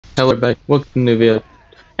Hello everybody, welcome to the new video.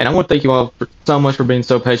 And I want to thank you all so much for being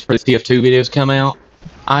so patient for these TF2 videos come out.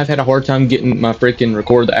 I've had a hard time getting my freaking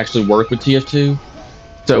recorder to actually work with TF2.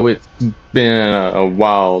 So it's been a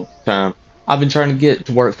wild time. I've been trying to get it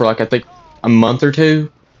to work for like I think a month or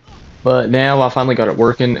two. But now I finally got it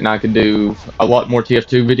working and I can do a lot more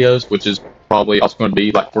TF2 videos, which is probably also going to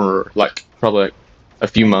be like for probably a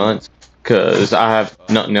few months. Because I have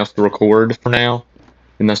nothing else to record for now.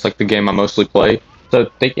 And that's like the game I mostly play. So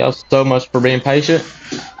thank y'all so much for being patient,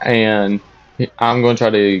 and I'm going to try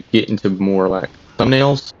to get into more like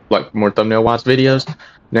thumbnails, like more thumbnail wise videos.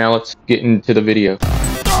 Now let's get into the video.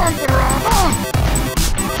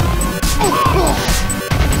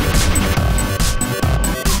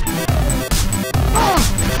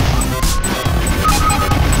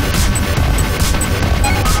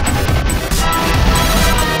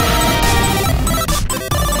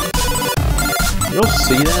 You'll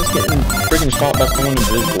see that it's getting freaking shot by someone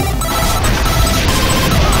invisible.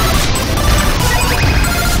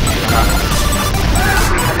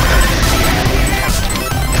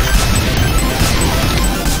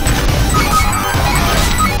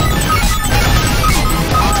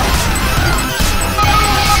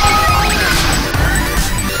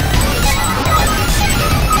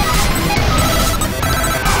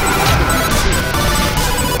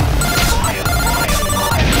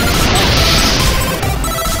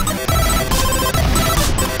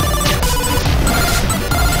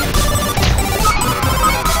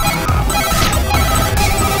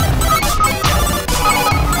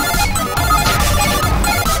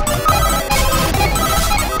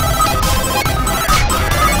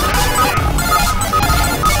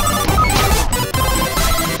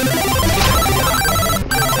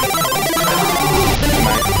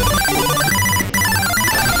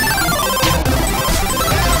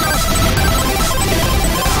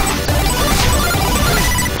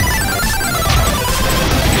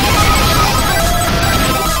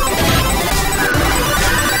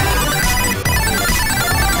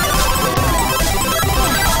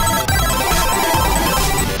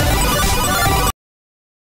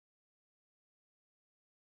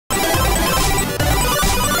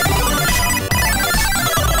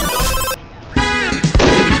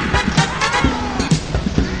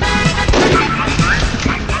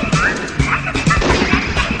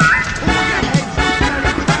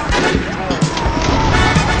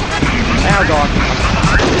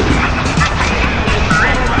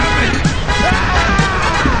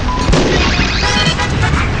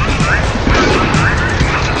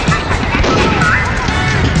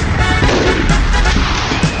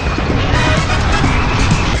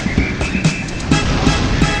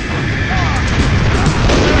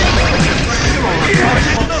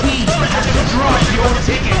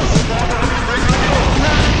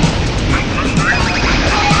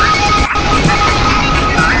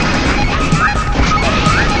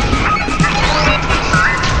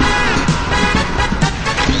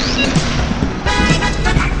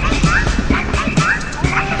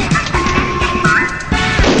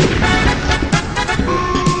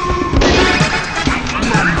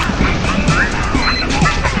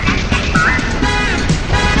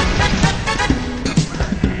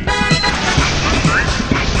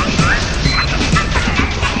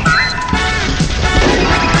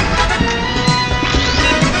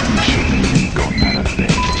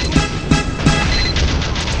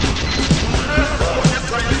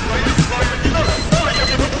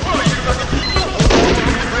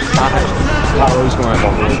 I always want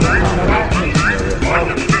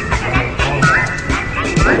to